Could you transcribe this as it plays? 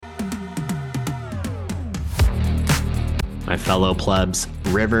My fellow plebs,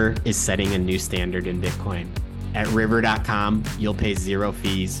 River is setting a new standard in Bitcoin. At river.com, you'll pay zero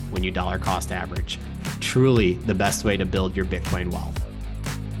fees when you dollar cost average. Truly the best way to build your Bitcoin wealth.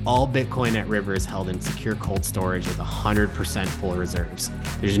 All Bitcoin at River is held in secure cold storage with 100% full reserves.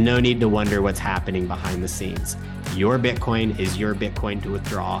 There's no need to wonder what's happening behind the scenes. Your Bitcoin is your Bitcoin to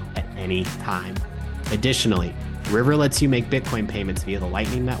withdraw at any time. Additionally, River lets you make Bitcoin payments via the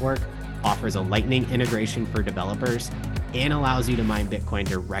Lightning Network, offers a Lightning integration for developers, and allows you to mine Bitcoin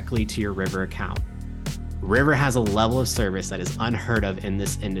directly to your River account. River has a level of service that is unheard of in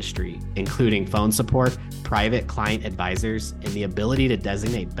this industry, including phone support, private client advisors, and the ability to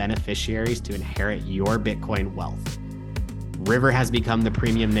designate beneficiaries to inherit your Bitcoin wealth. River has become the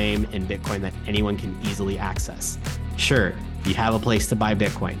premium name in Bitcoin that anyone can easily access. Sure, you have a place to buy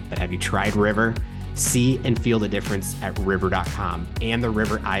Bitcoin, but have you tried River? See and feel the difference at river.com and the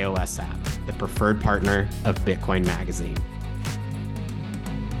River iOS app, the preferred partner of Bitcoin Magazine.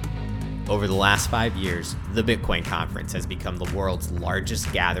 Over the last 5 years, the Bitcoin Conference has become the world's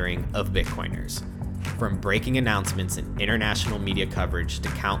largest gathering of Bitcoiners. From breaking announcements and international media coverage to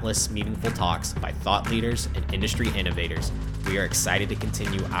countless meaningful talks by thought leaders and industry innovators, we are excited to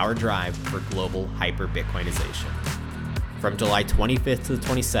continue our drive for global hyper-Bitcoinization. From July 25th to the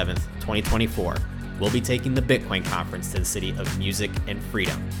 27th, 2024, we'll be taking the Bitcoin Conference to the city of music and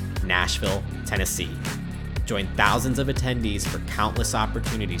freedom, Nashville, Tennessee. Join thousands of attendees for countless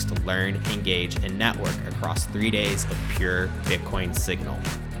opportunities to learn, engage, and network across 3 days of pure Bitcoin signal.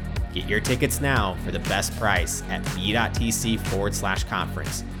 Get your tickets now for the best price at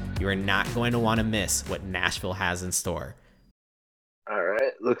b.tc/conference. You are not going to want to miss what Nashville has in store. All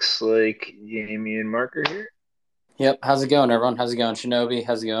right, looks like Jamie and Mark are here. Yep, how's it going, everyone? How's it going, Shinobi?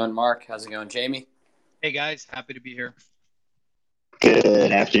 How's it going, Mark? How's it going, Jamie? Hey, guys. Happy to be here.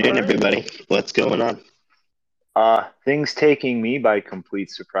 Good afternoon, everybody. What's going on? Things taking me by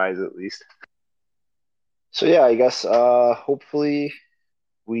complete surprise, at least. So yeah, I guess hopefully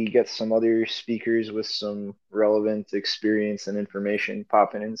we get some other speakers with some relevant experience and information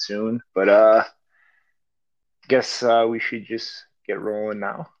popping in soon. But guess we should just get rolling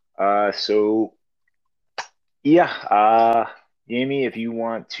now. So yeah, Jamie, if you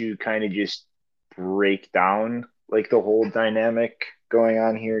want to kind of just break down like the whole dynamic going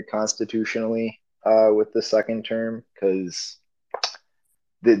on here constitutionally with the second term, because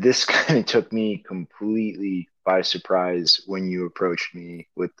this kind of took me completely by surprise when you approached me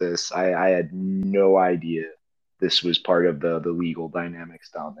with this. I had no idea this was part of the legal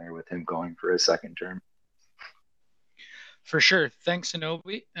dynamics down there with him going for a second term. For sure. Thanks,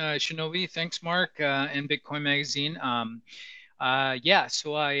 Shinobi. Thanks, Mark, and Bitcoin Magazine.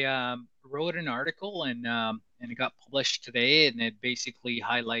 So I wrote an article and it got published today, and it basically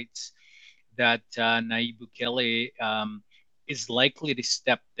highlights that Nayib Bukele is likely to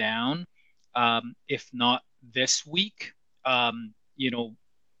step down, if not this week,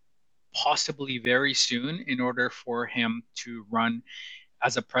 possibly very soon, in order for him to run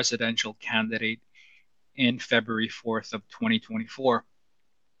as a presidential candidate in February 4th of 2024.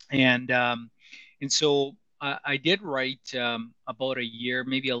 And so I did write about a year,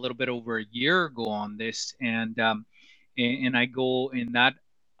 maybe a little bit over a year ago on this, and I go in that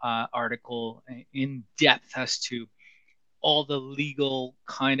article in depth as to all the legal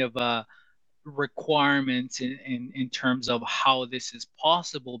kind of requirements in terms of how this is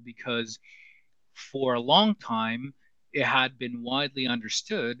possible, because for a long time it had been widely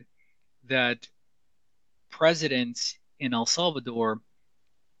understood that presidents in El Salvador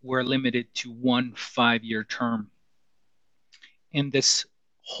were limited to 1 5-year term. And this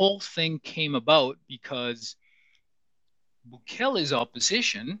whole thing came about because Bukele's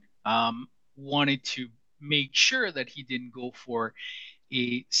opposition wanted to make sure that he didn't go for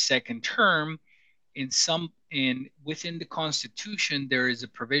a second term. And within the Constitution, there is a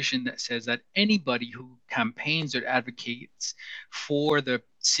provision that says that anybody who campaigns or advocates for the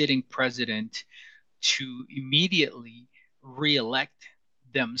sitting president to immediately re-elect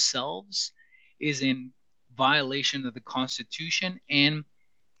themselves is in violation of the Constitution and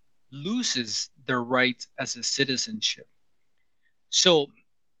loses their rights as a citizenship. So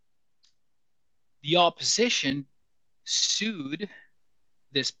the opposition sued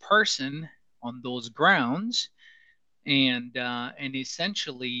this person on those grounds, and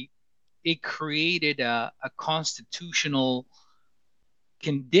essentially it created a constitutional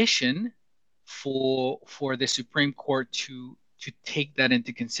condition for the Supreme Court to take that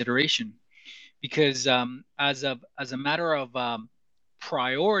into consideration, because as a matter of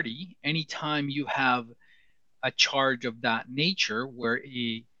priority, anytime you have a charge of that nature where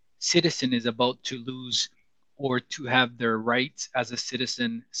a citizen is about to lose or to have their rights as a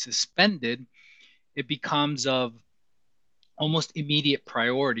citizen suspended, it becomes of almost immediate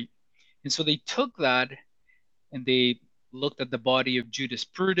priority. And so they took that and they looked at the body of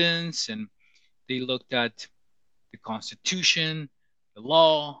jurisprudence, and they looked at the Constitution, the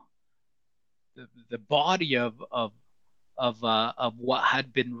law, the body of what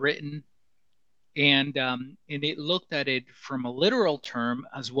had been written, and it looked at it from a literal term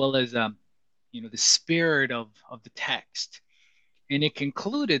as well as the spirit of the text, and it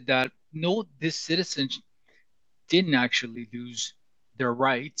concluded that no, this citizen didn't actually lose their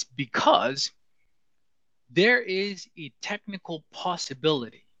rights because there is a technical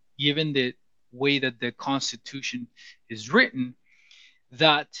possibility, given the way that the Constitution is written,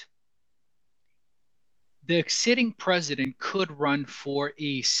 that the sitting president could run for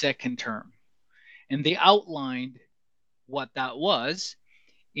a second term. And they outlined what that was.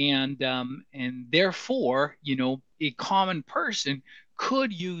 And therefore, a common person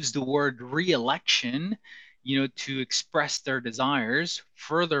could use the word re-election, to express their desires.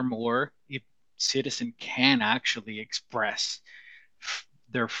 Furthermore, a citizen can actually express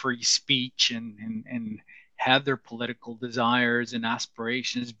their free speech and have their political desires and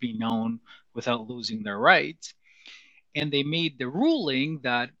aspirations be known without losing their rights. And they made the ruling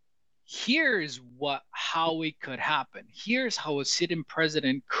that here's how it could happen. Here's how a sitting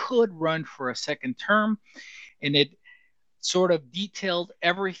president could run for a second term, and it sort of detailed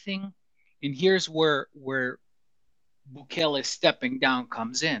everything. And here's where Bukele stepping down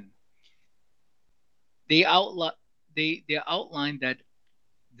comes in. They outlined that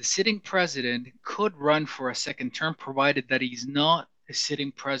the sitting president could run for a second term, provided that he's not a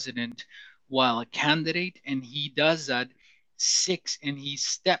sitting president while a candidate, and he does that and he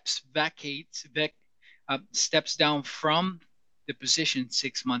steps down from the position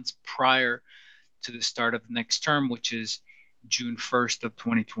 6 months prior to the start of the next term, which is June 1st of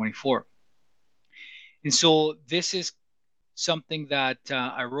 2024. And so this is something that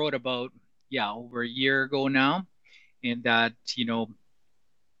I wrote about, over a year ago now, and that,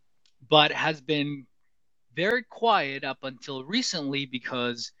 but has been very quiet up until recently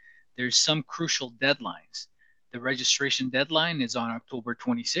because there's some crucial deadlines. The registration deadline is on October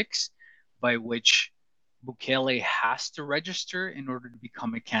 26th, by which Bukele has to register in order to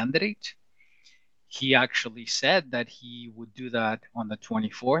become a candidate. He actually said that he would do that on the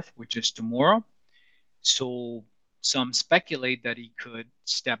 24th, which is tomorrow. So some speculate that he could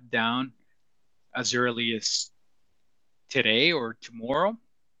step down as early as today or tomorrow.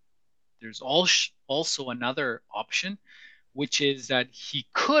 There's also another option, which is that he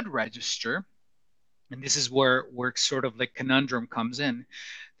could register, and this is where sort of like conundrum comes in,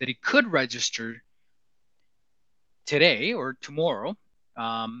 that he could register today or tomorrow,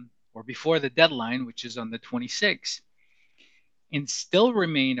 or before the deadline, which is on the 26th, and still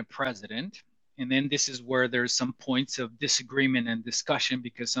remain a president. And then this is where there's some points of disagreement and discussion,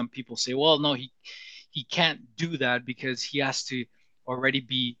 because some people say, well, no, he can't do that because he has to already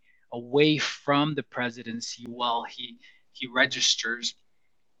be away from the presidency while he registers.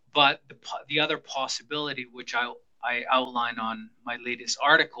 But the other possibility, which I outline on my latest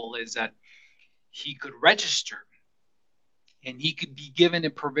article, is that he could register and he could be given a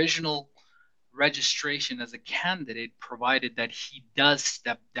provisional registration as a candidate, provided that he does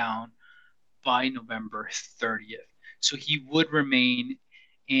step down by November 30th. So he would remain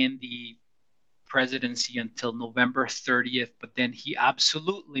in the presidency until November 30th, but then he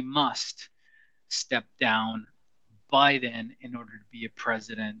absolutely must step down by then in order to be a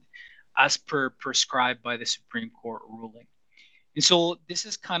president, as per prescribed by the Supreme Court ruling. And so this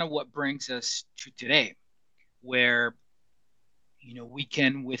is kind of what brings us to today, where we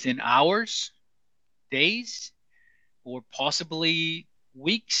can, within hours, days, or possibly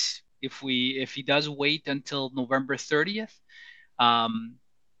weeks, if he does wait until November 30th,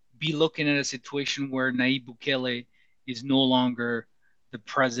 be looking at a situation where Nayib Bukele is no longer the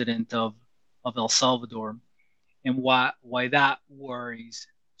president of El Salvador. And why that worries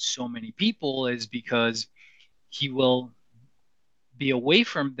so many people is because he will be away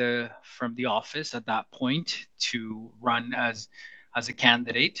from the office at that point to run as a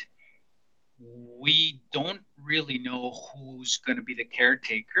candidate. We don't really know who's going to be the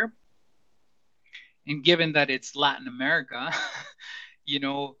caretaker. And given that it's Latin America,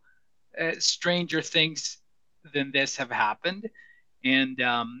 stranger things than this have happened. And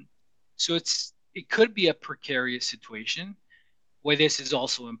so it could be a precarious situation. Why this is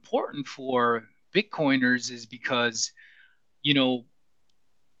also important for Bitcoiners is because,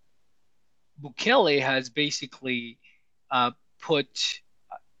 Bukele has basically put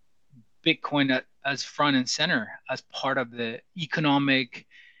Bitcoin as front and center as part of the economic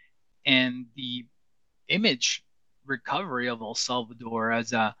and the image recovery of El Salvador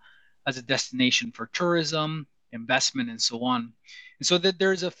as a destination for tourism, investment, and so on. And so that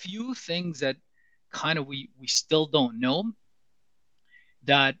there's a few things that kind of we still don't know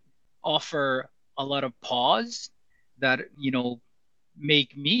that offer a lot of pause that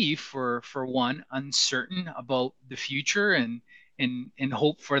make me for one uncertain about the future and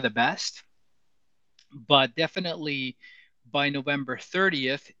hope for the best. But definitely by November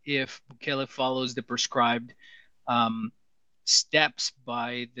 30th, if Bukele follows the prescribed um, steps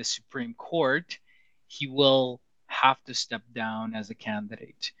by the Supreme Court, he will have to step down as a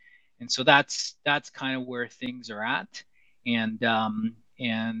candidate. And so that's kind of where things are at. And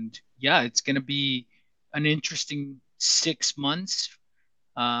yeah, it's going to be an interesting 6 months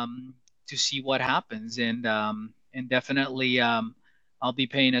to see what happens. And definitely I'll be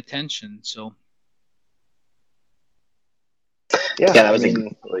paying attention. So Yeah, Yeah, that I was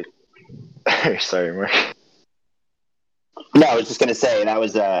mean, like, sorry, Mark. No, I was just going to say that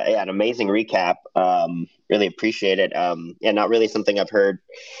was an amazing recap. Really appreciate it. Yeah, not really something I've heard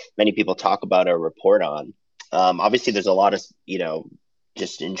many people talk about or report on. Obviously, there's a lot of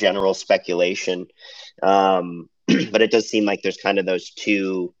just in general speculation, but it does seem like there's kind of those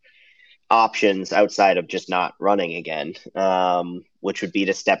two options outside of just not running again, which would be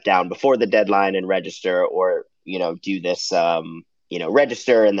to step down before the deadline and register, or do this,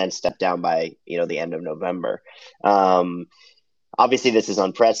 register and then step down by the end of November. Obviously, this is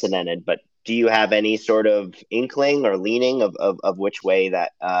unprecedented, but do you have any sort of inkling or leaning of which way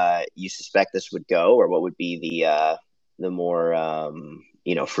that you suspect this would go, or what would be the more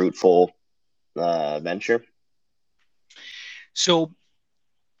fruitful venture? So,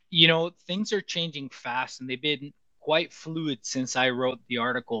 things are changing fast and they've been quite fluid since I wrote the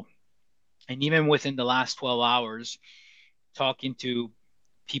article. And even within the last 12 hours, talking to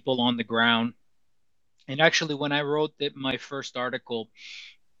people on the ground. And actually, when I wrote my first article,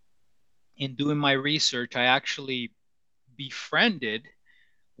 in doing my research, I actually befriended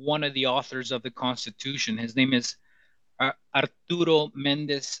one of the authors of the Constitution. His name is Arturo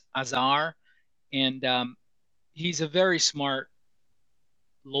Mendez Azar. And he's a very smart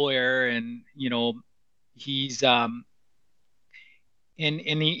lawyer, and he's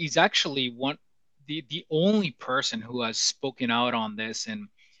he's actually the only person who has spoken out on this and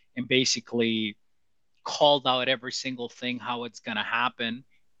basically called out every single thing how it's going to happen.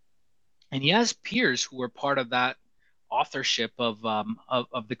 And he has peers who were part of that authorship of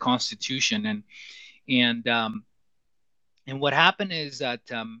the Constitution. And what happened is that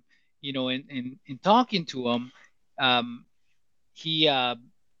in talking to him, um, he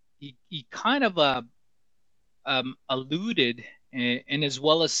kind of alluded, and as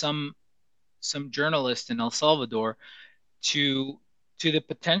well as some journalists in El Salvador, to the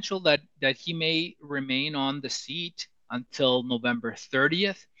potential that he may remain on the seat until November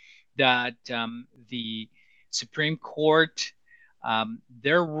 30th, that the Supreme Court,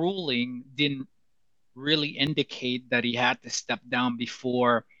 their ruling didn't really indicate that he had to step down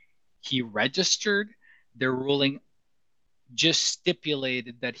before he registered. Their ruling just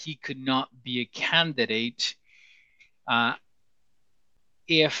stipulated that he could not be a candidate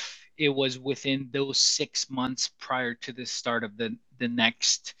if it was within those 6 months prior to the start of the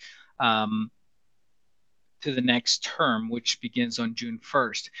next to the next term, which begins on June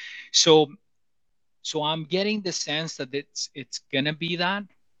 1st. So I'm getting the sense that it's gonna be that.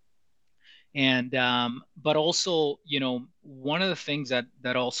 And but also, one of the things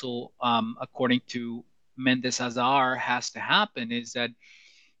that also, according to Mendes Azar, has to happen is that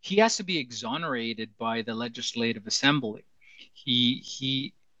he has to be exonerated by the Legislative Assembly.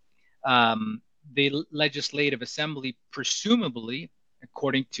 He the Legislative Assembly, presumably,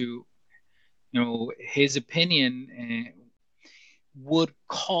 according to his opinion, would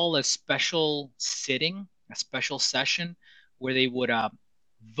call a special sitting, a special session, where they would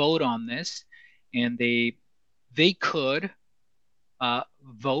vote on this, and they could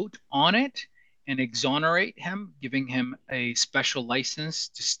vote on it and exonerate him, giving him a special license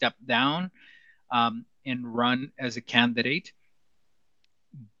to step down and run as a candidate,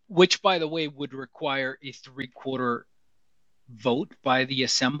 which, by the way, would require a three-quarter vote by the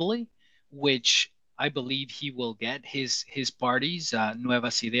assembly, which I believe he will get. His parties,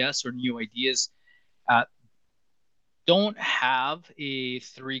 Nuevas Ideas or New Ideas, don't have a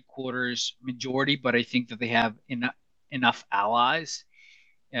three-quarters majority, but I think that they have enough allies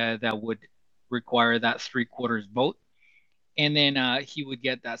that would require that three-quarters vote. And then he would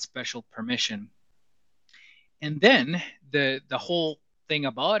get that special permission. And then the whole thing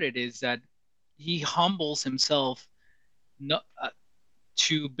about it is that he humbles himself no,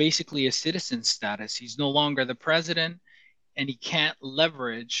 to basically a citizen status. He's no longer the president, and he can't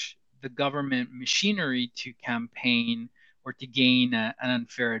leverage the government machinery to campaign or to gain an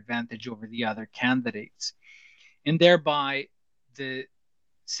unfair advantage over the other candidates. And thereby, the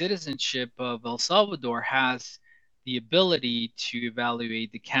citizenship of El Salvador has the ability to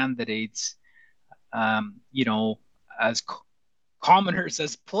evaluate the candidates, you know, as commoners,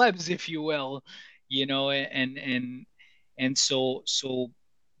 as plebs, if you will, you know, and so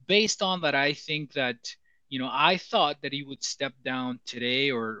based on that, I think that, you know, I thought that he would step down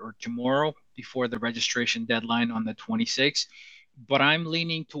today or tomorrow before the registration deadline on the 26th, but I'm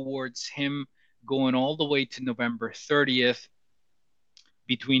leaning towards him going all the way to November 30th.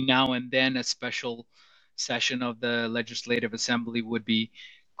 Between now and then, a special session of the Legislative Assembly would be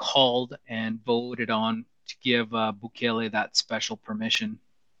called and voted on to give Bukele that special permission.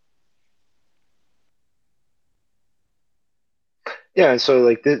 Yeah, so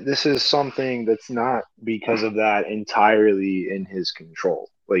like this is something that's not because of that entirely in his control.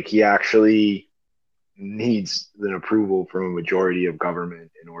 Like he actually needs an approval from a majority of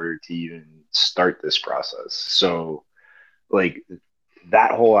government in order to even start this process. So like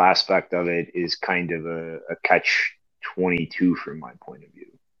that whole aspect of it is kind of a catch 22 from my point of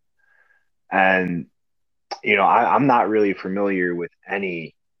view. And I'm not really familiar with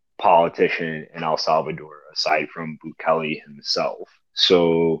any politician in El Salvador aside from Bukele himself.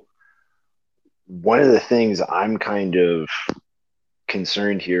 So one of the things I'm kind of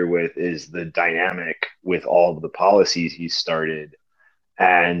concerned here with is the dynamic with all of the policies he started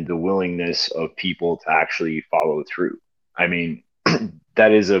and the willingness of people to actually follow through. I mean,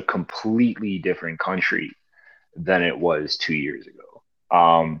 that is a completely different country than it was 2 years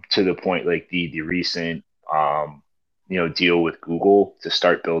ago. To the point like the recent deal with Google to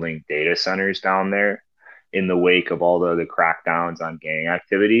start building data centers down there in the wake of all the crackdowns on gang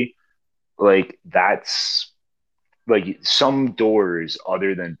activity. Like that's like some doors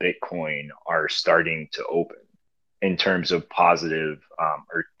other than Bitcoin are starting to open in terms of positive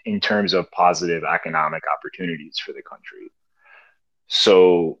or in terms of positive economic opportunities for the country.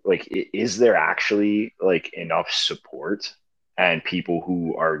 So, like, is there actually like enough support and people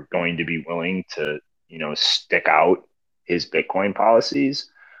who are going to be willing to, stick out his Bitcoin policies?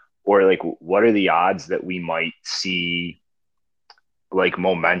 Or like, what are the odds that we might see like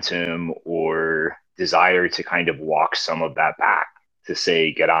momentum or desire to kind of walk some of that back to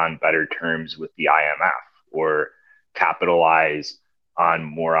say get on better terms with the IMF or capitalize on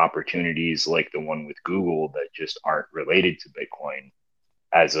more opportunities like the one with Google that just aren't related to Bitcoin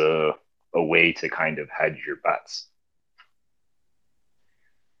as a way to kind of hedge your bets?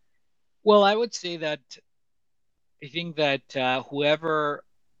 Well, I would say that I think that whoever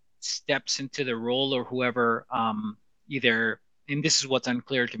steps into the role or whoever either, and this is what's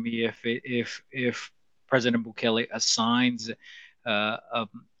unclear to me, if President Bukele assigns a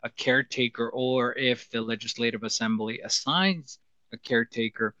caretaker or if the Legislative Assembly assigns a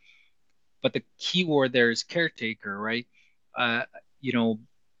caretaker, but the key word there is caretaker, right? Uh, you know,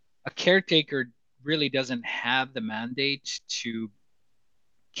 a caretaker really doesn't have the mandate to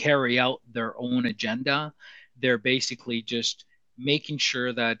carry out their own agenda. They're basically just making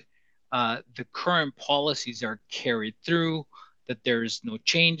sure that the current policies are carried through, that there's no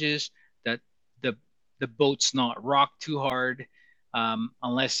changes, that the the boat's not rocked too hard,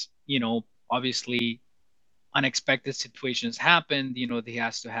 unless obviously unexpected situations happen. They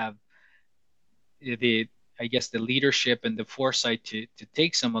has to have the I guess the leadership and the foresight to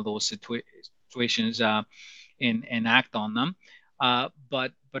take some of those situations and act on them.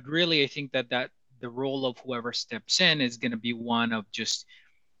 But really, I think that the role of whoever steps in is going to be one of just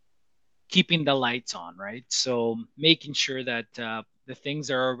keeping the lights on, right? So making sure that the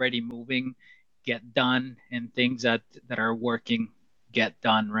things are already moving get done, and things that are working get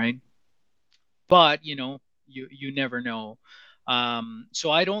done, right? But you never know. So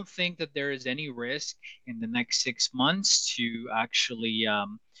I don't think that there is any risk in the next 6 months to actually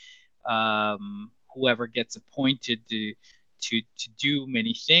whoever gets appointed to do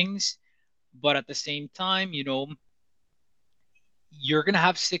many things. But at the same time, you're going to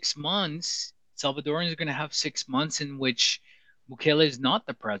have 6 months. Salvadorans are going to have 6 months in which Bukele is not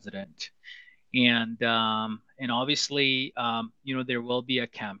the president, and obviously, there will be a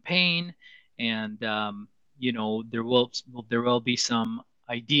campaign, and there will be some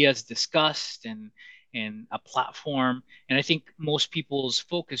ideas discussed and a platform, and I think most people's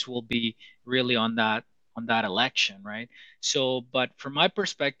focus will be really on that election, right? So, but from my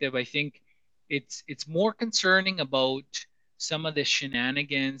perspective, I think it's more concerning about some of the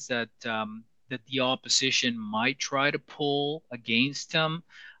shenanigans that the opposition might try to pull against him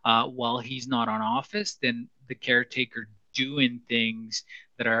while he's not on office, then the caretaker doing things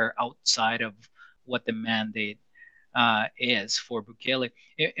that are outside of what the mandate is for Bukele.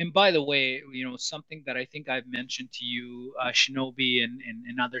 And by the way, something that I think I've mentioned to you, Shinobi, and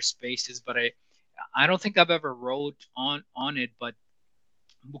in other spaces, but I don't think I've ever wrote on it. But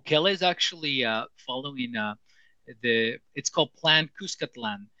Bukele is actually following it's called Plan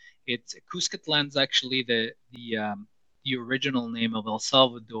Cuscatlan. It's Cuscatlan's actually the original name of El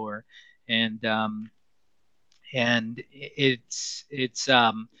Salvador, and it's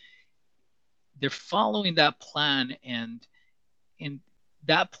they're following that plan, and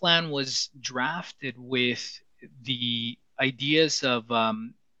that plan was drafted with the ideas of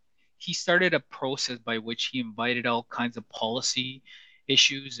he started a process by which he invited all kinds of policy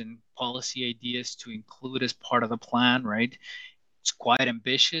issues and policy ideas to include as part of the plan, right? It's quite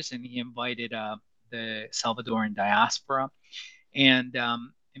ambitious, and he invited the Salvadoran diaspora, and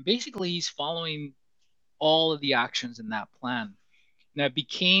basically he's following all of the actions in that plan. Now, it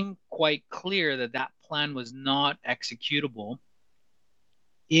became quite clear that that plan was not executable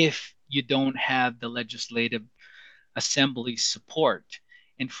if you don't have the legislative assembly's support.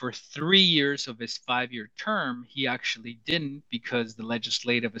 And for 3 years of his 5-year term, he actually didn't, because the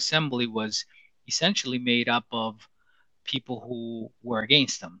legislative assembly was essentially made up of people who were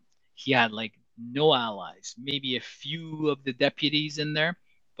against him. He had like no allies, maybe a few of the deputies in there,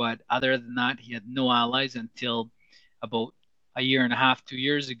 but other than that, he had no allies until about a year and a half, 2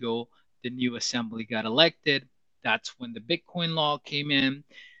 years ago, the new assembly got elected. That's when the Bitcoin law came in.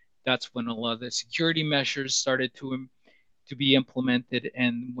 That's when a lot of the security measures started to be implemented,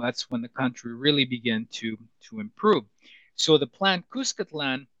 and that's when the country really began to improve. So the Plan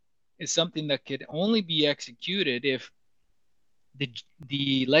Cuscatlan is something that could only be executed if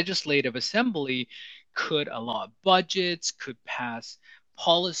the legislative assembly could allot budgets, could pass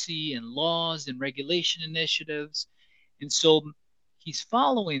policy and laws and regulation initiatives, and so he's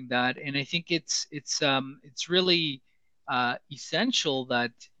following that. And I think it's really essential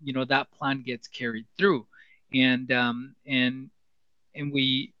that that plan gets carried through, and and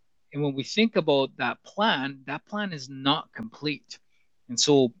we and when we think about that plan is not complete, and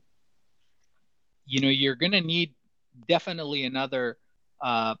so you're going to need definitely another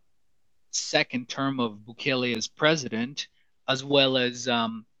second term of Bukele as president, as well as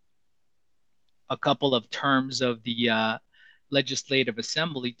a couple of terms of the legislative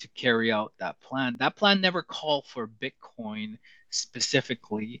assembly to carry out that plan. That plan never called for Bitcoin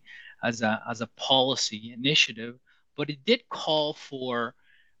specifically as a policy initiative, but it did call for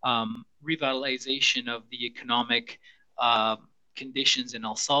revitalization of the economic conditions in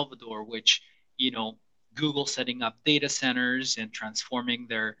El Salvador, which Google setting up data centers and transforming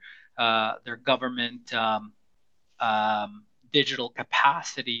their government digital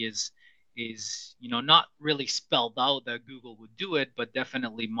capacity is not really spelled out that Google would do it, but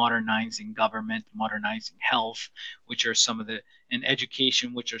definitely modernizing government, modernizing health, which are some of the and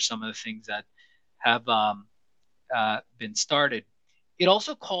education, which are some of the things that have been started. It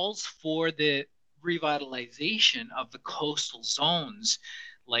also calls for the revitalization of the coastal zones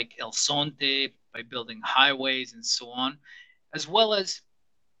like El Sonte by building highways and so on, as well as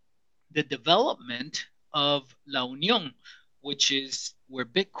the development of La Union, which is where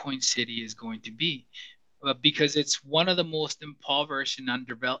Bitcoin City is going to be, because it's one of the most impoverished and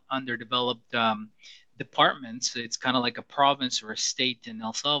underdeveloped departments. It's kind of like a province or a state in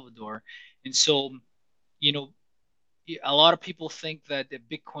El Salvador. And so, a lot of people think that the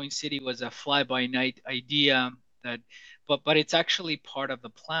Bitcoin City was a fly-by-night idea, but it's actually part of the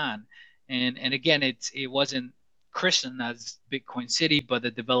plan. And again, it wasn't christened as Bitcoin City, but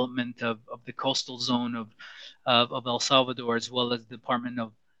the development of the coastal zone of El Salvador, as well as the Department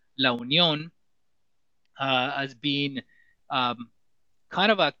of La Union, as being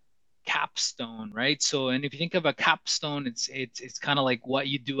kind of a capstone, right? So, and if you think of a capstone, it's kind of like what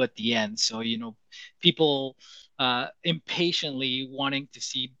you do at the end. So, people impatiently wanting to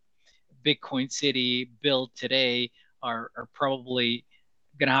see Bitcoin City built today are probably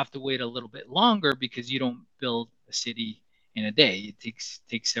going to have to wait a little bit longer, because you don't build a city in a day. It takes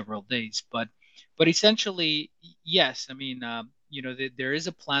several days. But essentially, yes. I mean, there is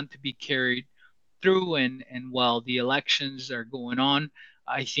a plan to be carried through, and while the elections are going on,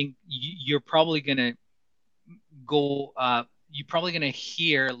 I think you're probably going to go. You're probably going to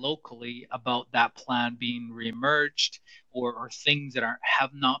hear locally about that plan being reemerged, or things that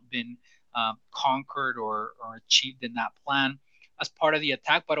have not been conquered or achieved in that plan. as part of the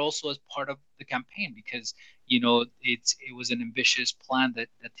attack, but also as part of the campaign, because it was an ambitious plan that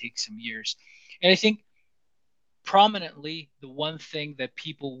takes some years. And I think prominently, the one thing that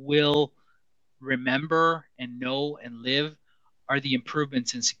people will remember and know and live are the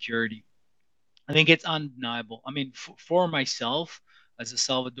improvements in security. I think it's undeniable. I mean, for myself, as a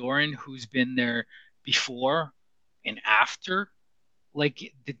Salvadoran who's been there before and after,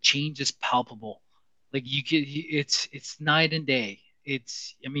 like the change is palpable. Like it's night and day. I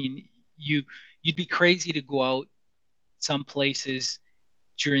mean, you'd be crazy to go out some places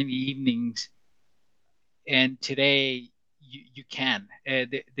during the evenings, and today you can.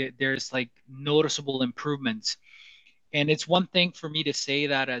 There's like noticeable improvements, and it's one thing for me to say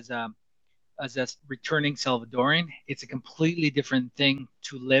that as a returning Salvadoran. It's a completely different thing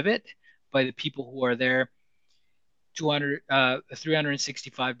to live it by the people who are there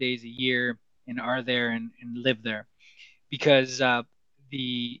 365 days a year and are there and live there, because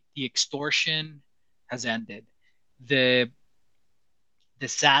the extortion has ended, the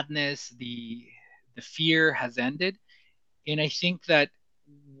sadness, the fear has ended. And I think that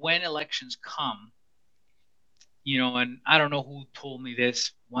when elections come, and I don't know who told me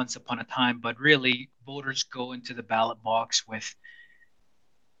this once upon a time, but really voters go into the ballot box with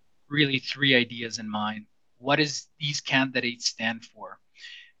really three ideas in mind. What does these candidates stand for,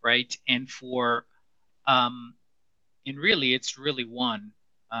 right? Um, and really, it's really one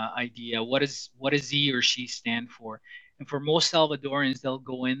idea. What does he or she stand for? And for most Salvadorans, they'll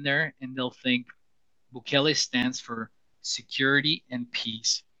go in there and they'll think Bukele stands for security and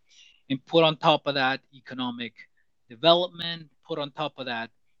peace, and put on top of that economic development, put on top of that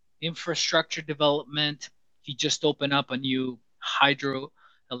infrastructure development. He just opened up a new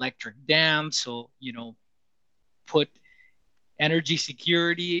hydroelectric dam, so put energy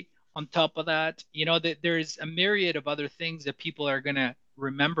security on top of that. That there's a myriad of other things that people are going to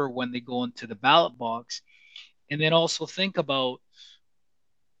remember when they go into the ballot box. And then also think about,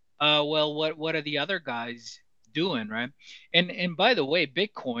 well, what are the other guys doing, right? And by the way,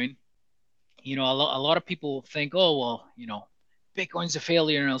 Bitcoin, a lot of people think, oh, well, Bitcoin's a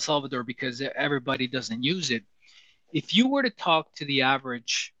failure in El Salvador because everybody doesn't use it. If you were to talk to the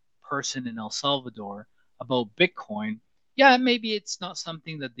average person in El Salvador about Bitcoin, yeah, maybe it's not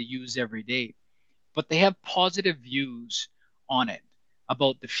something that they use every day, but they have positive views on it,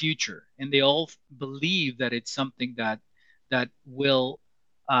 about the future, and they all believe that it's something that will,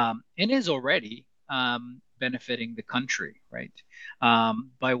 and is already, benefiting the country, right?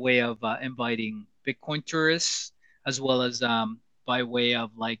 By way of inviting Bitcoin tourists, as well as by way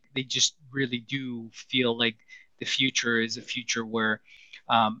of, like, they just really do feel like the future is a future where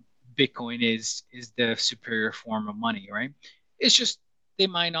um, Bitcoin is the superior form of money, right? It's just they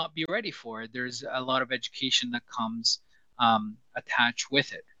might not be ready for it. There's a lot of education that comes attached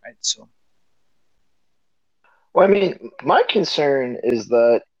with it, right? So, Well, I mean, my concern is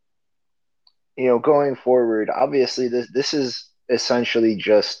that, going forward, obviously this is essentially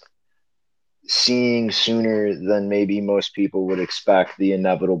just seeing sooner than maybe most people would expect the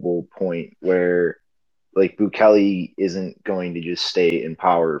inevitable point where, like, Bukele isn't going to just stay in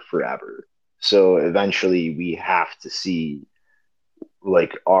power forever. So eventually we have to see,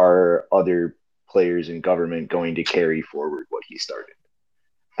 like, are other players in government going to carry forward what he started?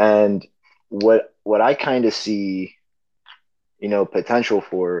 And what I kind of see, potential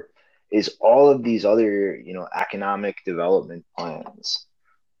for is all of these other, economic development plans.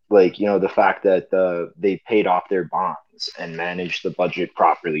 Like, the fact that they paid off their bonds and managed the budget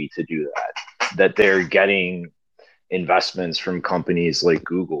properly to do that they're getting investments from companies like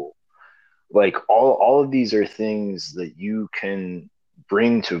Google. Like, all of these are things that you can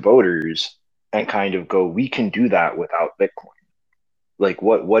bring to voters and kind of go, we can do that without Bitcoin. Like,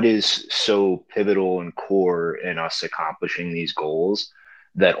 what is so pivotal and core in us accomplishing these goals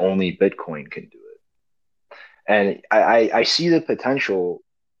that only Bitcoin can do it? And I see the potential,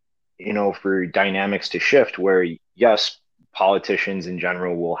 for dynamics to shift where, yes, politicians in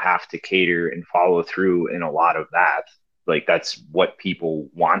general will have to cater and follow through in a lot of that. Like, that's what people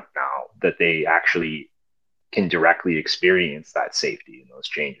want now, that they actually can directly experience that safety and those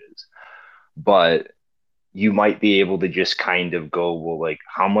changes. But you might be able to just kind of go, well, like,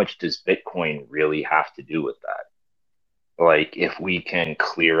 how much does Bitcoin really have to do with that? Like, if we can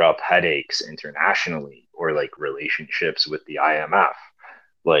clear up headaches internationally, or like relationships with the IMF,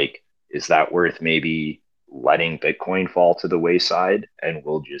 like, is that worth maybe letting Bitcoin fall to the wayside and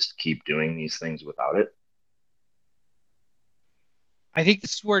we'll just keep doing these things without it? I think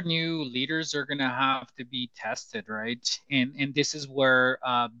this is where new leaders are going to have to be tested, right? And this is where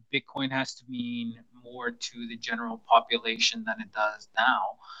Bitcoin has to mean more to the general population than it does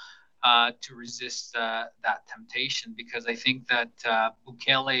now, to resist that temptation. Because I think that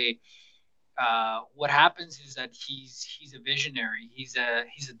Bukele, what happens is that he's a visionary. He's a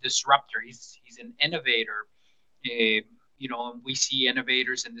disruptor. He's an innovator. We see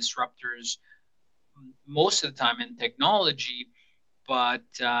innovators and disruptors most of the time in technology, but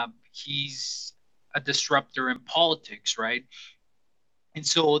he's a disruptor in politics, right? And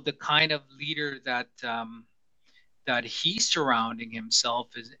so the kind of leader that he's surrounding himself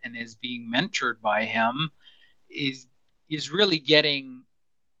and is being mentored by him is really getting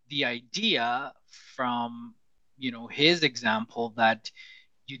the idea from his example that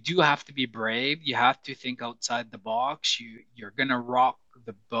you do have to be brave. You have to think outside the box. You're gonna rock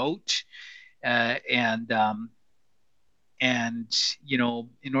the boat, and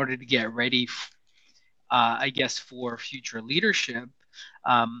in order to get ready, I guess, for future leadership,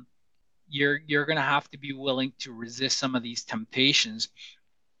 you're gonna have to be willing to resist some of these temptations.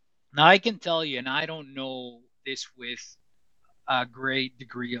 Now, I can tell you, and I don't know this with a great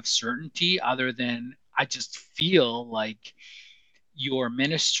degree of certainty, other than I just feel like your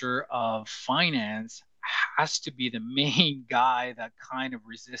minister of finance has to be the main guy that kind of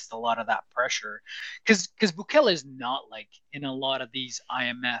resists a lot of that pressure, because Bukele is not like in a lot of these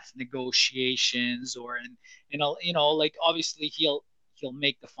IMF negotiations, or like obviously he'll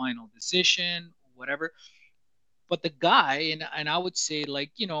make the final decision, whatever. But the guy, and I would say,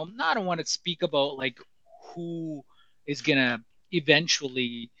 like, I don't want to speak about like who is gonna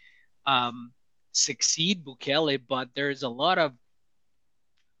eventually succeed Bukele, but there's a lot of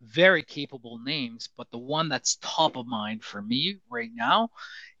very capable names, but the one that's top of mind for me right now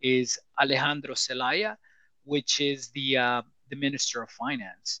is Alejandro Zelaya, which is the Minister of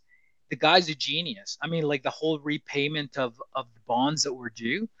Finance. The guy's a genius. I mean, like the whole repayment of the bonds that were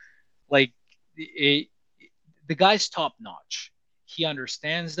due, like the guy's top notch. He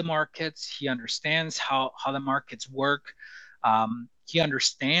understands the markets. He understands how the markets work. He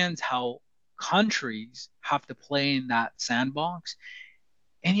understands how countries have to play in that sandbox,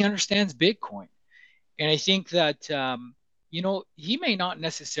 and he understands Bitcoin. And I think that he may not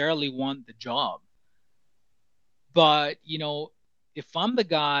necessarily want the job, but if I'm the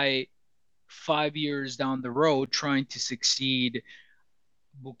guy 5 years down the road trying to succeed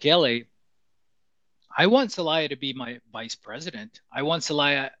Bukele, I want Zelaya to be my vice president. I want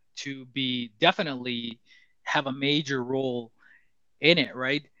Zelaya to be definitely have a major role in it,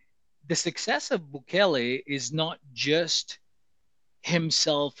 right? The success of Bukele is not just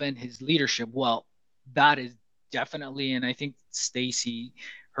himself and his leadership. Well, that is definitely, and I think Stacey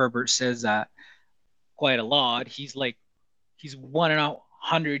Herbert says that quite a lot. He's 1 in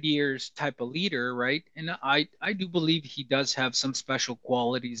 100 years type of leader, right? And I do believe he does have some special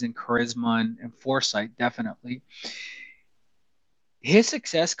qualities and charisma and foresight, definitely. His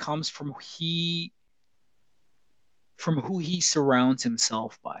success comes from who he surrounds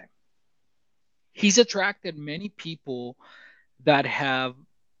himself by. He's attracted many people that have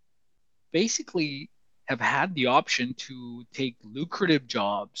had the option to take lucrative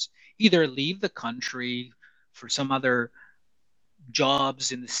jobs, either leave the country for some other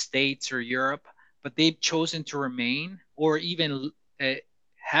jobs in the States or Europe, but they've chosen to remain, or even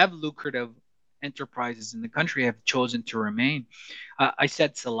have lucrative enterprises in the country have chosen to remain. I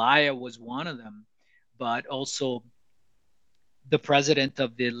said Zelaya was one of them, but also the president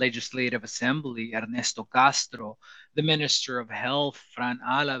of the Legislative Assembly, Ernesto Castro, the Minister of Health, Fran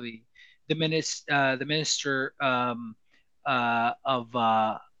Alavi, the Minister of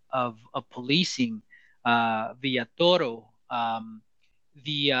Policing, Villatoro,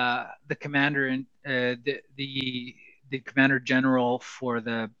 the commander in the commander general for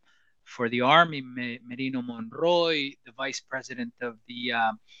the army, Merino Monroy, the vice president of the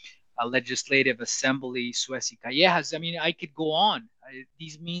Legislative Assembly, Suesi Callejas. I mean, I could go on.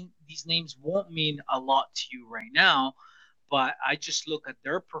 These names won't mean a lot to you right now, but I just look at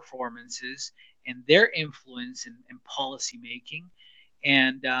their performances and their influence in policy making,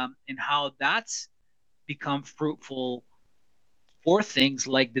 and how that's become fruitful for things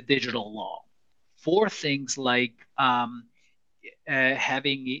like the digital law, for things like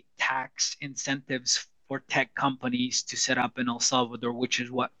having tax incentives for tech companies to set up in El Salvador, which is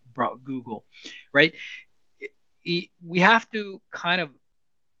what brought Google, right? We have to kind of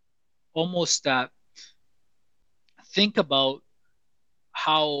almost think about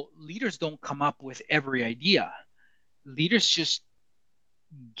how leaders don't come up with every idea. Leaders just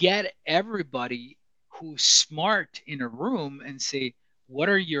get everybody who's smart in a room and say, what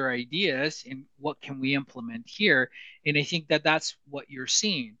are your ideas and what can we implement here? And I think that that's what you're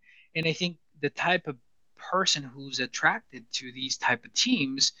seeing. And I think the type of person who's attracted to these type of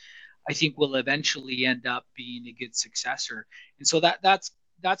teams, I think will eventually end up being a good successor. And so that's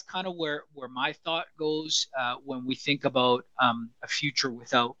kind of where my thought goes when we think about a future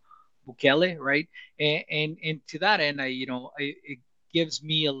without Bukele, right? And to that end, it gives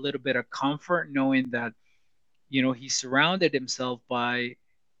me a little bit of comfort knowing that he surrounded himself by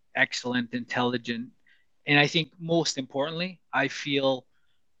excellent, intelligent, and I think most importantly, I feel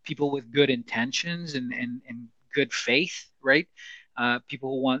people with good intentions and good faith, right? People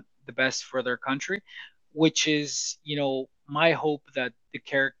who want the best for their country, which is, my hope that the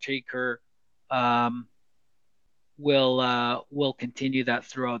caretaker um, will continue that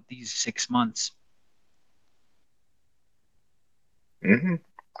throughout these 6 months. Hmm.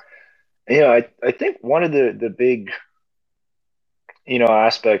 Yeah, I think one of the big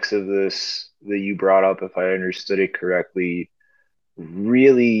aspects of this that you brought up, if I understood it correctly,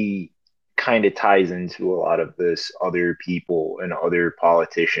 really kind of ties into a lot of this other people and other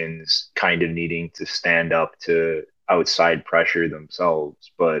politicians kind of needing to stand up to outside pressure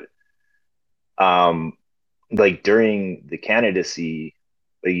themselves. But um, like during the candidacy,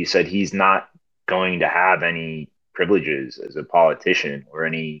 like you said, he's not going to have any privileges as a politician or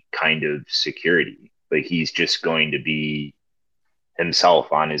any kind of security. Like he's just going to be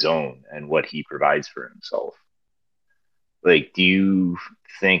himself on his own and what he provides for himself. Like, do you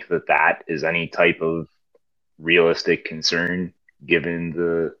think that that is any type of realistic concern given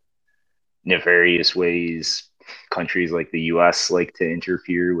the nefarious ways countries like the US like to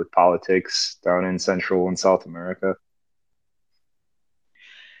interfere with politics down in Central and South America?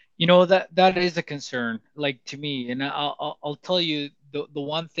 That is a concern, like to me, and I'll tell you the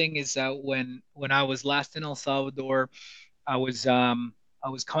one thing is that when I was last in El Salvador, I was um I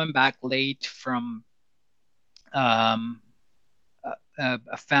was coming back late from um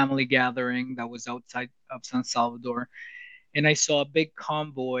a family gathering that was outside of San Salvador, and I saw a big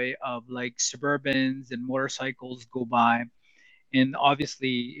convoy of like Suburbans and motorcycles go by, and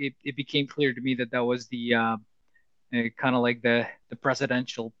obviously it became clear to me that that was the kind of like the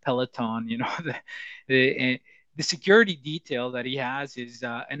presidential peloton, the security detail that he has is,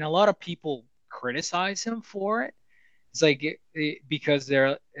 and a lot of people criticize him for it. It's like because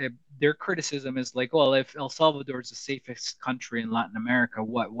their criticism is like, well, if El Salvador is the safest country in Latin America,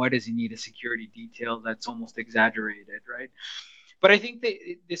 why does he need a security detail that's almost exaggerated, right? But I think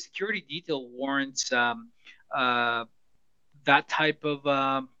the security detail warrants uh, that type of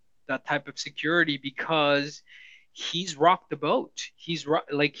security because he's rocked the boat.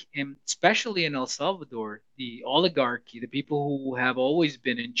 Like, especially in El Salvador, the oligarchy, the people who have always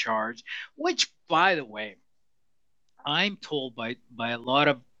been in charge, which, by the way, I'm told by a lot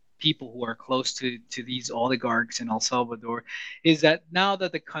of people who are close to these oligarchs in El Salvador is that now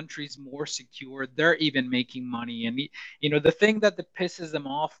that the country's more secure, they're even making money. And the thing that pisses them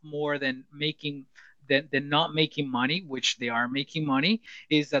off more than not making money, which they are making money,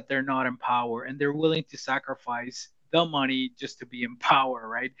 is that they're not in power and they're willing to sacrifice the money just to be in power,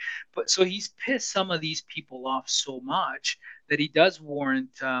 right? But so he's pissed some of these people off so much that he does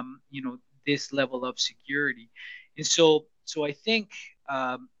warrant, this level of security. And so I think,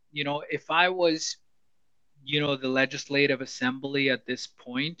 if I was, the legislative assembly at this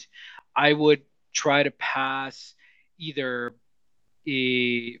point, I would try to pass either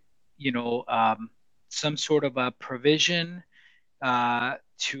a, you know, some sort of a provision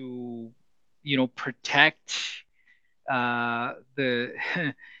to, protect the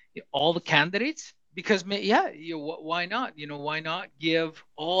all the candidates because yeah, why not? Why not give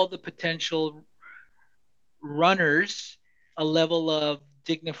all the potential runners a level of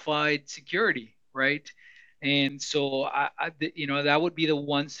dignified security, right? And so that would be the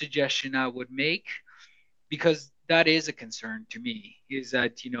one suggestion I would make because that is a concern to me. Is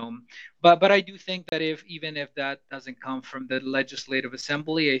that but I do think that if even if that doesn't come from the legislative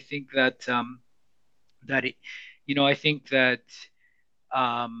assembly, I think that that it, I think that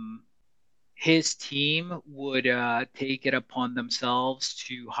um, his team would take it upon themselves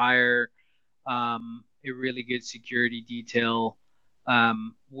to hire a really good security detail,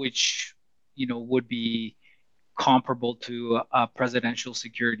 which would be comparable to a presidential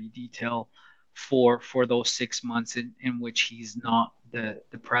security detail for those 6 months in which he's not the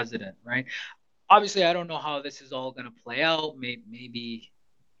president, right? Obviously, I don't know how this is all going to play out. Maybe,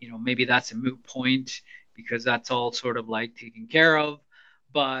 maybe that's a moot point because that's all sort of like taken care of.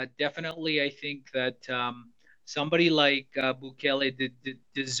 But definitely, I think that somebody like Bukele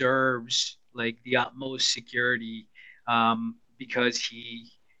deserves like the utmost security because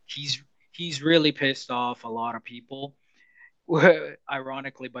he's really pissed off a lot of people,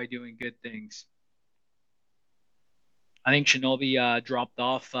 ironically by doing good things. I think Shinobi dropped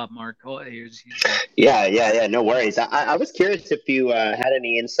off. Mark, oh, he's Yeah. No worries. I was curious if you had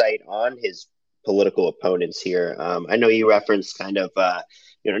any insight on his political opponents here. I know you referenced kind of,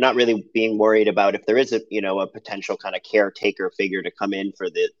 not really being worried about if there is a potential kind of caretaker figure to come in for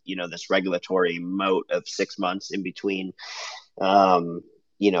this regulatory moat of 6 months in between, um,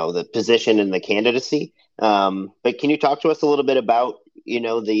 the position and the candidacy. But can you talk to us a little bit about,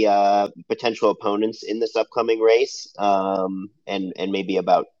 the potential opponents in this upcoming race, and maybe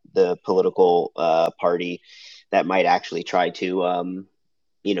about the political party that might actually try to,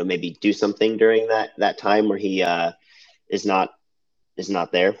 maybe do something during that time where he is not is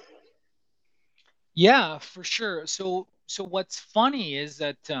not there. yeah, for sure. So what's funny is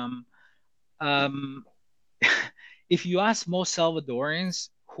that um, if you ask most Salvadorians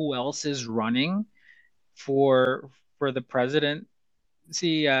who else is running for the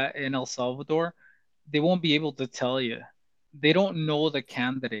presidency in El Salvador, they won't be able to tell you. They don't know the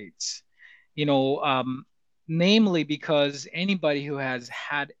candidates, you know, namely because anybody who has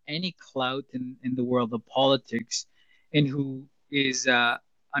had any clout in the world of politics and who is an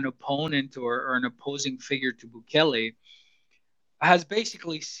opponent or an opposing figure to Bukele has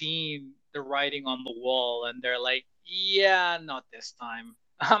basically seen the writing on the wall, and they're like, yeah, not this time.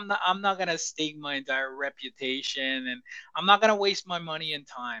 I'm not gonna stake my entire reputation, and I'm not gonna waste my money and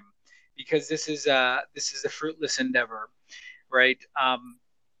time because this is a fruitless endeavor, right?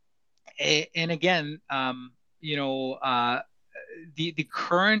 And again, the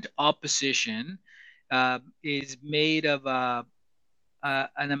current opposition is made of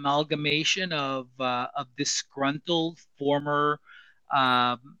an amalgamation of disgruntled former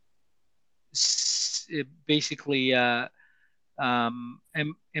um, basically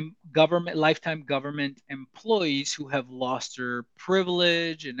government lifetime government employees who have lost their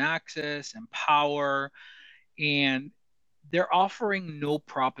privilege and access and power, and they're offering no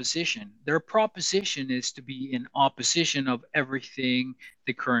proposition. Their proposition is to be in opposition of everything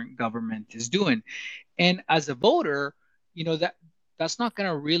the current government is doing. And as a voter, that's not going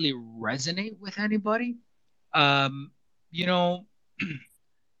to really resonate with anybody. Um, you know,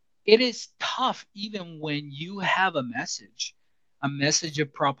 it is tough even when you have a message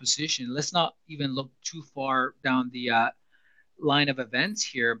of proposition. Let's not even look too far down the line of events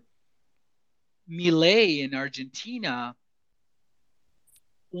here. Milei in Argentina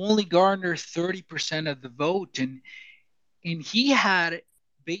only garnered 30% of the vote, and he had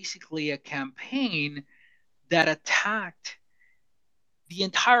basically a campaign that attacked the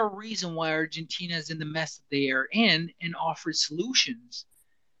entire reason why Argentina is in the mess that they are in and offered solutions.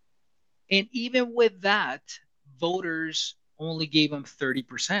 And even with that, voters only gave him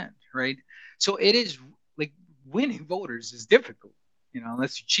 30%, right? So it is like winning voters is difficult,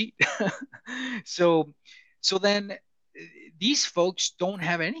 unless you cheat. so so then these folks don't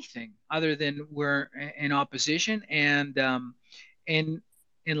have anything other than we're in opposition, and and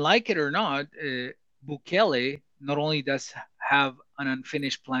like it or not, Bukele not only does have an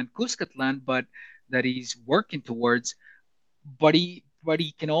unfinished plan, Cuscatlan, but that he's working towards, but he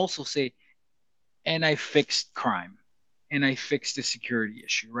can also say, and I fixed crime, and I fixed the security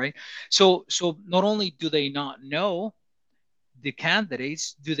issue, right? So not only do they not know the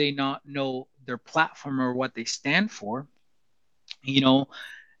candidates, do they not know their platform or what they stand for, you know,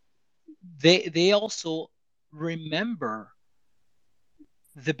 they also remember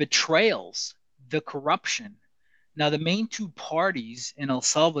the betrayals, the corruption. Now, the main two parties in El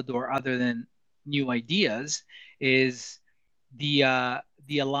Salvador, other than New Ideas, is the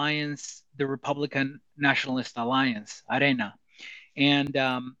alliance, the Republican Nationalist Alliance, Arena, and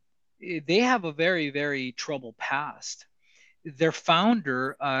they have a very, very troubled past. Their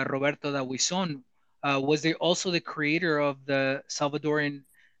founder, Roberto Dawisson, was also the creator of the Salvadorian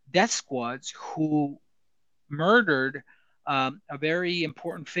death squads who murdered a very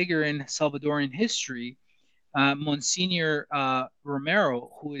important figure in Salvadorian history, Monsignor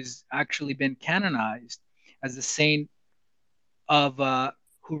Romero, who has actually been canonized as a saint of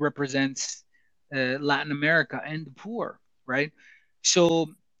who represents Latin America and the poor, right?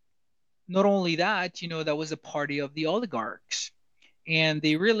 So not only that, that was a party of the oligarchs, and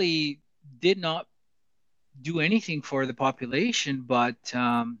they really did not do anything for the population, but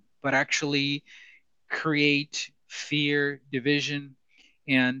actually create fear, division,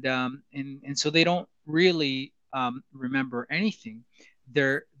 and so they don't really remember anything.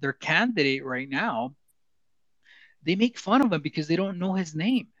 Their candidate right now, they make fun of him because they don't know his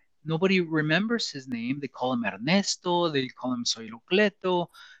name. Nobody remembers his name. They call him Ernesto. They call him Soylocleto.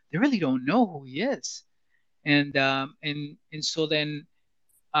 They really don't know who he is, and so then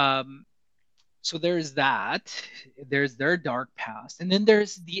um, So there's that. There's their dark past, and then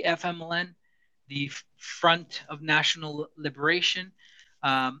there's the FMLN, the Front of National Liberation,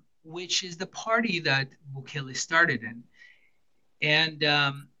 which is the party that Bukele started in, and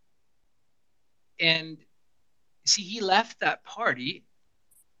and see, he left that party.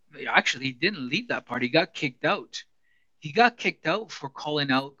 Actually, he didn't leave that party. He got kicked out. He got kicked out for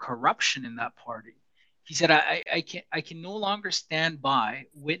calling out corruption in that party. He said, I can no longer stand by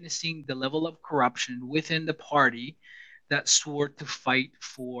witnessing the level of corruption within the party that swore to fight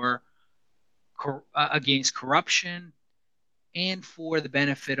for against corruption and for the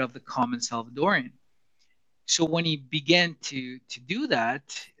benefit of the common Salvadorian. So when he began to do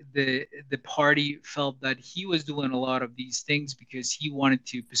that, the party felt that he was doing a lot of these things because he wanted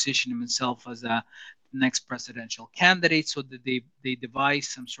to position himself as a next presidential candidate, so that they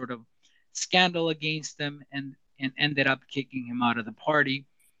devised some sort of scandal against him and ended up kicking him out of the party.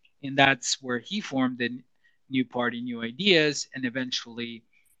 And that's where he formed the new party, New Ideas, and eventually,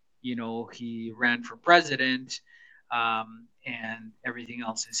 he ran for president, and everything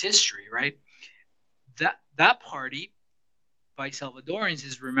else is history, right? That party by Salvadorians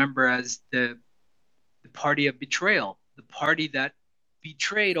is remembered as the party of betrayal, the party that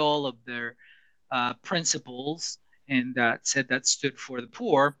betrayed all of their principles and that said that stood for the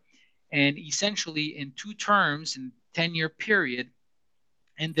poor, and essentially in 2 terms in 10-year period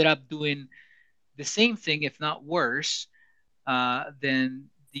ended up doing the same thing, if not worse, than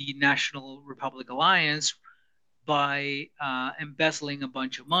the National Republic Alliance by embezzling a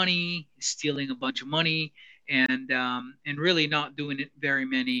bunch of money, stealing a bunch of money, and really not doing it very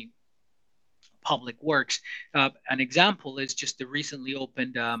many public works. An example is just the recently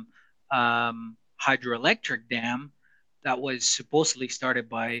opened hydroelectric dam that was supposedly started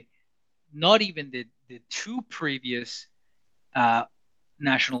by not even the two previous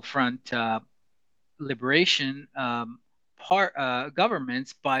National Front Liberation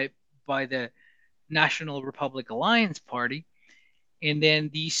governments by the National Republic Alliance Party, and then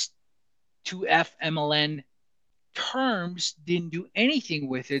these two FMLN terms didn't do anything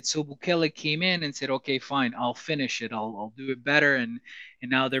with it. So Bukele came in and said, "Okay, fine, I'll finish it. I'll do it better." And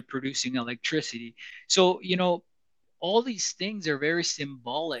now they're producing electricity. So all these things are very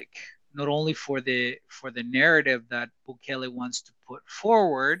symbolic, not only for the narrative that Bukele wants to put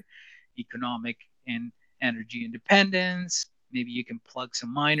forward, economic and energy independence. Maybe you can plug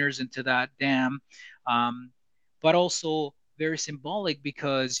some miners into that dam, but also very symbolic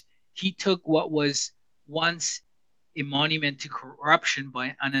because he took what was once a monument to corruption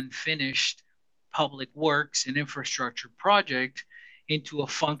by an unfinished public works and infrastructure project into a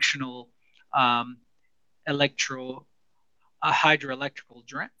functional electro a hydroelectrical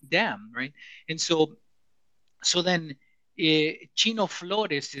dam, right? And so then Chino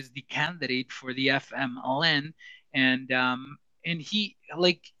Flores is the candidate for the FMLN, and he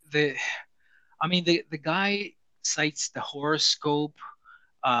the guy cites the horoscope,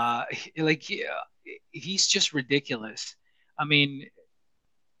 like he's just ridiculous. I mean,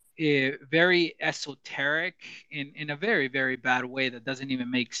 very esoteric in a very very bad way that doesn't even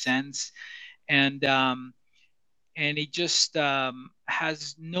make sense, and he just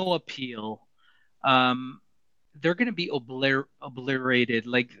has no appeal. They're going to be obliterated.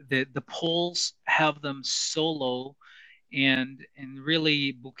 Like the polls have them so low, and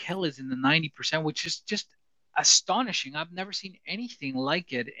really Bukele is in the 90%, which is just astonishing. I've never seen anything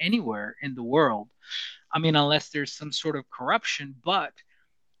like it anywhere in the world. I mean, unless there's some sort of corruption, but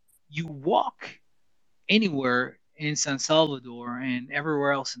you walk anywhere in San Salvador and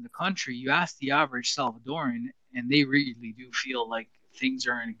everywhere else in the country, you ask the average Salvadoran, and they really do feel like things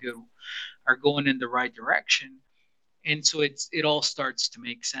are going in the right direction. And so it all starts to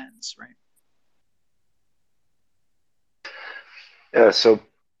make sense, right? Yeah, so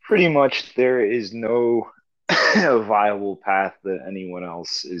pretty much there is no viable path that anyone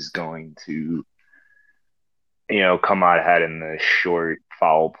else is going to, come out ahead in the short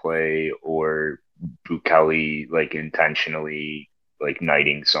foul play or Bukele like intentionally like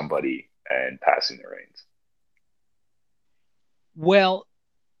knighting somebody and passing the reins. Well,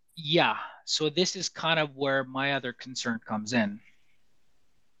 yeah. So this is kind of where my other concern comes in.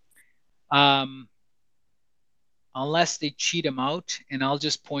 Unless they cheat him out, and I'll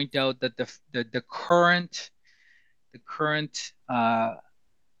just point out that the current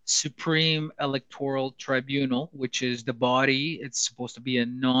Supreme Electoral Tribunal, which is the body, it's supposed to be a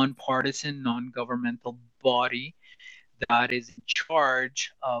non-partisan, non-governmental body that is in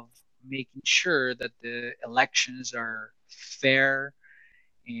charge of making sure that the elections are fair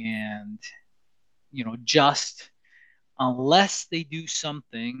and just. Unless they do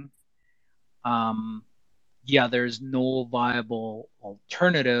something there's no viable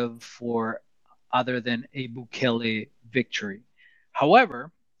alternative for other than a Bukele victory.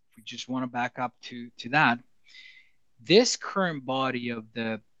 However, if we just want to back up to that, this current body of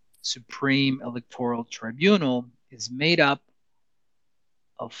the Supreme Electoral Tribunal is made up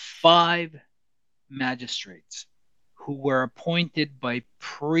of 5 magistrates who were appointed by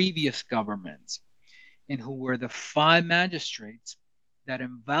previous governments and who were the 5 magistrates that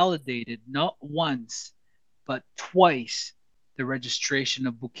invalidated not once but twice the registration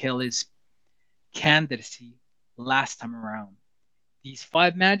of Bukele's candidacy last time around. These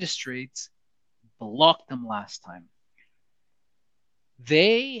 5 magistrates blocked them last time.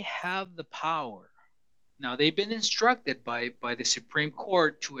 They have the power. Now, they've been instructed by the Supreme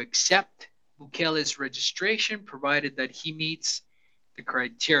Court to accept Bukele's registration provided that he meets the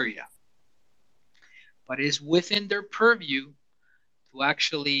criteria. But it is within their purview to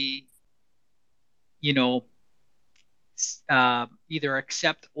actually, either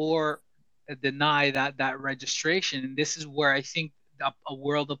accept or deny that registration. And this is where I think a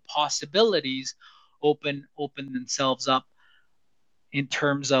world of possibilities open themselves up in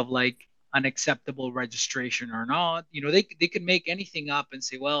terms of like unacceptable registration or not. They could make anything up and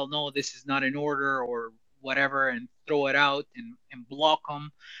say, well, no, this is not in order or whatever, and throw it out and block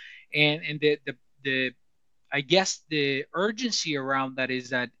them. And the I guess the urgency around that is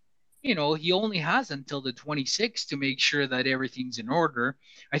that he only has until the 26th to make sure that everything's in order.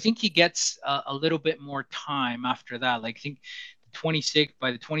 I think he gets a little bit more time after that. Like, I think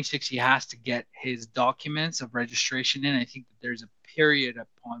by the 26th, he has to get his documents of registration in. I think that there's a period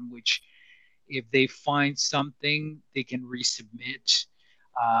upon which, if they find something, they can resubmit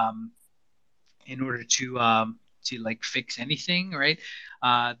in order to like fix anything, right?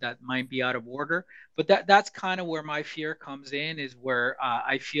 That might be out of order. But that's kind of where my fear comes in, is where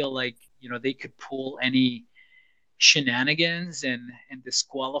I feel like they could pull any shenanigans and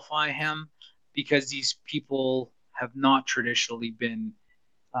disqualify him, because these people have not traditionally been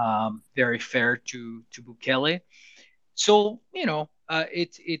very fair to Bukele. So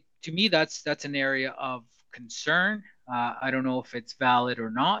it to me, that's an area of concern. I don't know if it's valid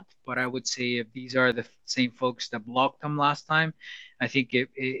or not, but I would say if these are the same folks that blocked him last time, I think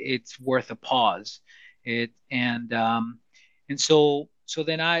it's worth a pause. So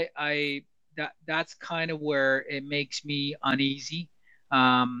then that's kind of where it makes me uneasy.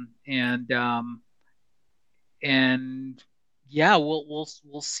 And yeah,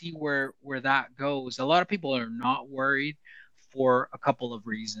 we'll see where that goes. A lot of people are not worried for a couple of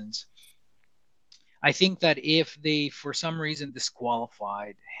reasons. I think that if they, for some reason,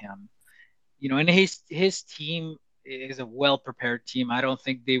 disqualified him, and his team is a well prepared team, I don't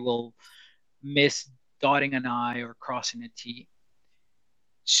think they will miss dotting an I or crossing a T.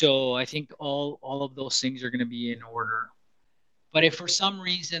 So I think all of those things are going to be in order. But if for some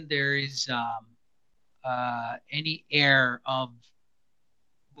reason there is any air of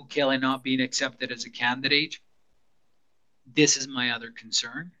Bukele not being accepted as a candidate, this is my other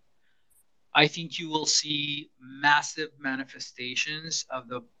concern. I think you will see massive manifestations of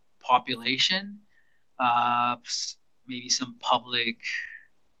the population, maybe some public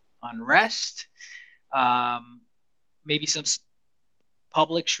unrest, maybe some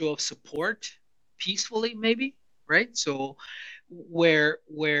public show of support, peacefully, maybe, right? So where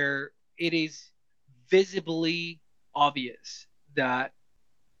it is visibly obvious that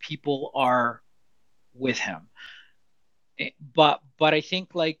people are with him. But I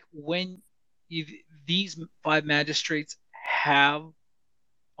think, like, when these 5 magistrates have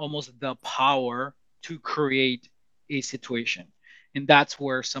almost the power to create a situation, and that's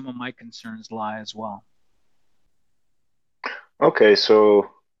where some of my concerns lie as well. Okay,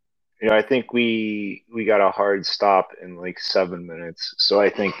 so I think we got a hard stop in like 7 minutes, so I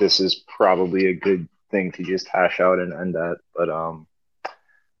think this is probably a good thing to just hash out and end at. But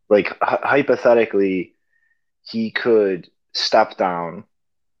like hypothetically, he could step down,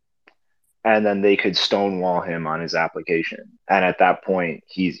 and then they could stonewall him on his application, and at that point,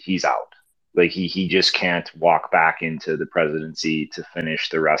 he's out. Like he just can't walk back into the presidency to finish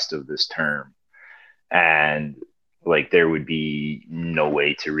the rest of this term, and like there would be no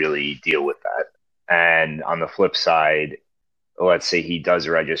way to really deal with that. And on the flip side, let's say he does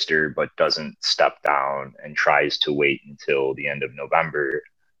register but doesn't step down and tries to wait until the end of November,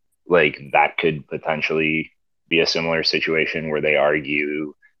 like that could potentially be a similar situation where they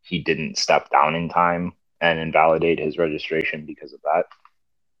argue he didn't step down in time and invalidate his registration because of that.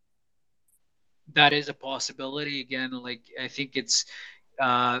 That is a possibility. Again, like, I think it's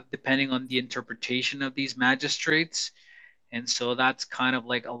depending on the interpretation of these magistrates. And so that's kind of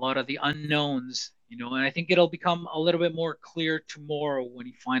like a lot of the unknowns, and I think it'll become a little bit more clear tomorrow when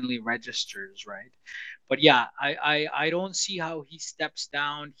he finally registers, right? But yeah, I don't see how he steps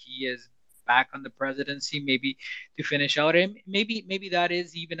down. He is back on the presidency, maybe to finish out. And maybe that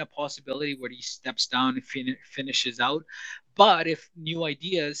is even a possibility where he steps down and finishes out. But if New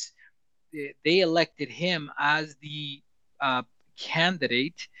Ideas, they elected him as the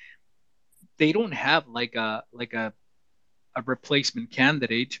candidate, they don't have like a replacement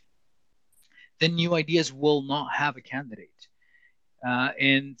candidate, then New Ideas will not have a candidate.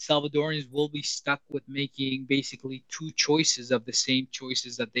 And Salvadorians will be stuck with making basically two choices of the same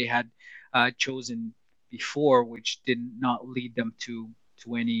choices that they had chosen before, which did not lead them to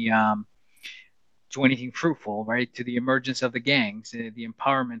any to anything fruitful, right? To the emergence of the gangs, the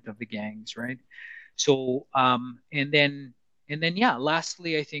empowerment of the gangs, right? So and then yeah,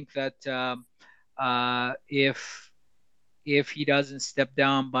 lastly, I think that if he doesn't step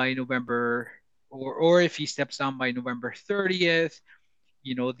down by November, or if he steps down by November 30th,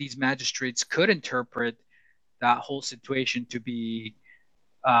 these magistrates could interpret that whole situation to be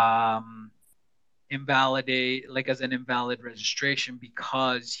um, invalidate, like as an invalid registration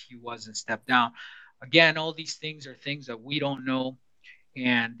because he wasn't stepped down. Again, all these things are things that we don't know,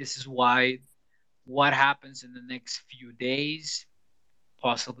 and this is why what happens in the next few days,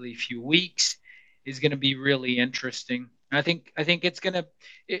 possibly a few weeks, is going to be really interesting. I think it's going to.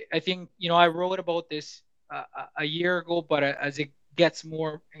 I think I wrote about this a year ago, but as it gets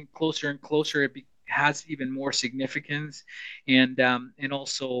more and closer, has even more significance, and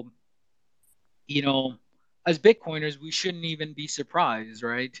also you know, as Bitcoiners, we shouldn't even be surprised,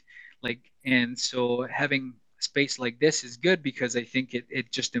 right? And so having a space like this is good because I think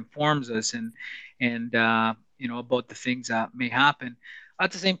it just informs us and about the things that may happen.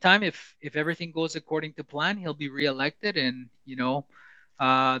 At the same time, if everything goes according to plan, he'll be reelected, and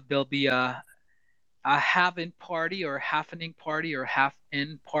there'll be a half-in party or half-ening party or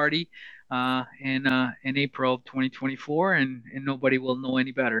half-in party in April of 2024, and nobody will know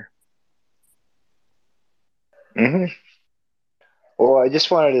any better. Mm-hmm. Well, I just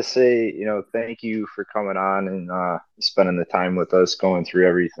wanted to say, thank you for coming on and spending the time with us, going through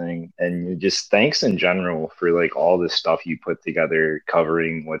everything, and just thanks in general for like all the stuff you put together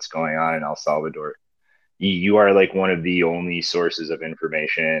covering what's going on in El Salvador. You are like one of the only sources of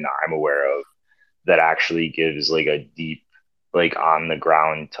information I'm aware of that actually gives like a deep, like on the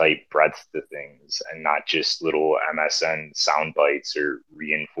ground type breadth to things, and not just little MSN sound bites or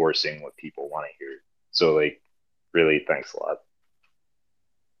reinforcing what people want to hear. So, like, really, thanks a lot.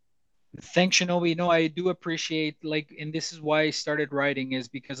 Thanks, Shinobi. No, I do appreciate and this is why I started writing, is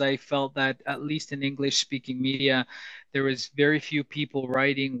because I felt that at least in English speaking media, there was very few people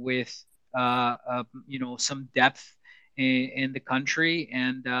writing with some depth in the country,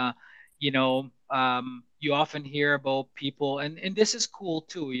 and you often hear about people, and this is cool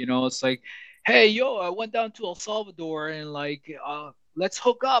too. It's like, hey, yo, I went down to El Salvador and let's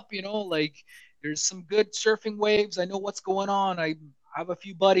hook up. There's some good surfing waves. I know what's going on. I have a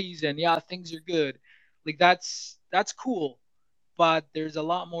few buddies, and yeah, things are good. Like that's cool, but there's a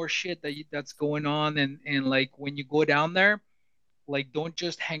lot more shit that's going on, and like when you go down there, like don't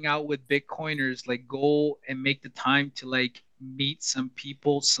just hang out with Bitcoiners. Like go and make the time to like meet some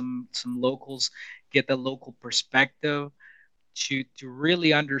people, some locals, get the local perspective to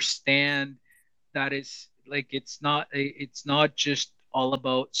really understand that is like it's not just all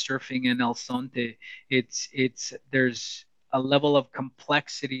about surfing in El Sonte. It's there's a level of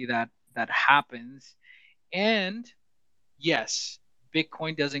complexity that happens, and yes,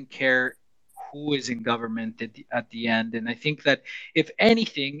 Bitcoin doesn't care who is in government at the end. And I think that if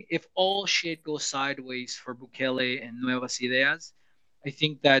anything, if all shit goes sideways for Bukele and Nuevas Ideas, I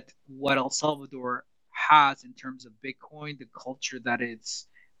think that what El Salvador has in terms of Bitcoin, the culture that it's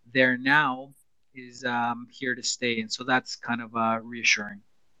there now, is here to stay. And so that's kind of reassuring.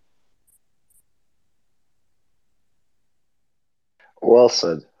 Well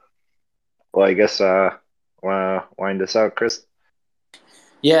said. Well, I guess wanna wind this out, Chris.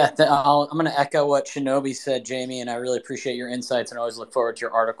 Yeah, I'm going to echo what Shinobi said, Jamie, and I really appreciate your insights and always look forward to your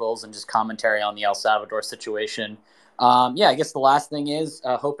articles and just commentary on the El Salvador situation. Yeah, I guess the last thing is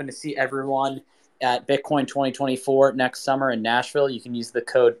hoping to see everyone at Bitcoin 2024 next summer in Nashville. You can use the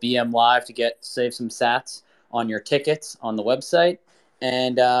code BMLive to save some sats on your tickets on the website.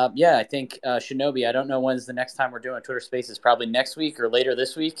 And yeah, I think Shinobi, I don't know when's the next time we're doing Twitter Spaces, probably next week or later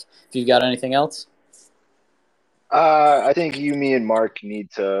this week. If you've got anything else. I think you, me, and Mark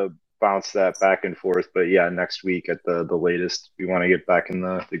need to bounce that back and forth. But yeah, next week at the latest, we want to get back in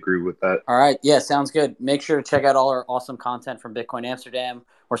the groove with that. All right. Yeah, sounds good. Make sure to check out all our awesome content from Bitcoin Amsterdam.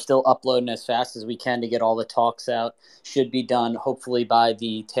 We're still uploading as fast as we can to get all the talks out. Should be done hopefully by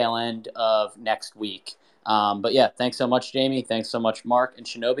the tail end of next week. But yeah, thanks so much, Jamie. Thanks so much, Mark and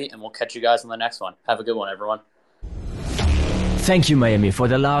Shinobi, and we'll catch you guys on the next one. Have a good one, everyone. Thank you, Miami, for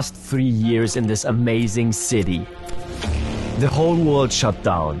the last 3 years in this amazing city. The whole world shut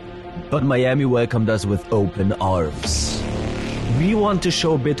down, but Miami welcomed us with open arms. We want to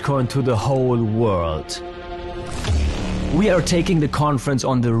show Bitcoin to the whole world. We are taking the conference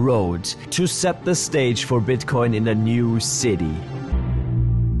on the road to set the stage for Bitcoin in a new city.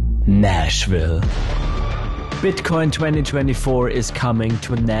 Nashville. Bitcoin 2024 is coming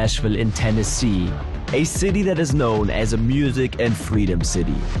to Nashville in Tennessee, a city that is known as a music and freedom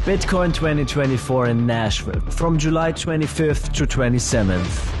city. Bitcoin 2024 in Nashville from July 25th to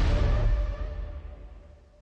 27th.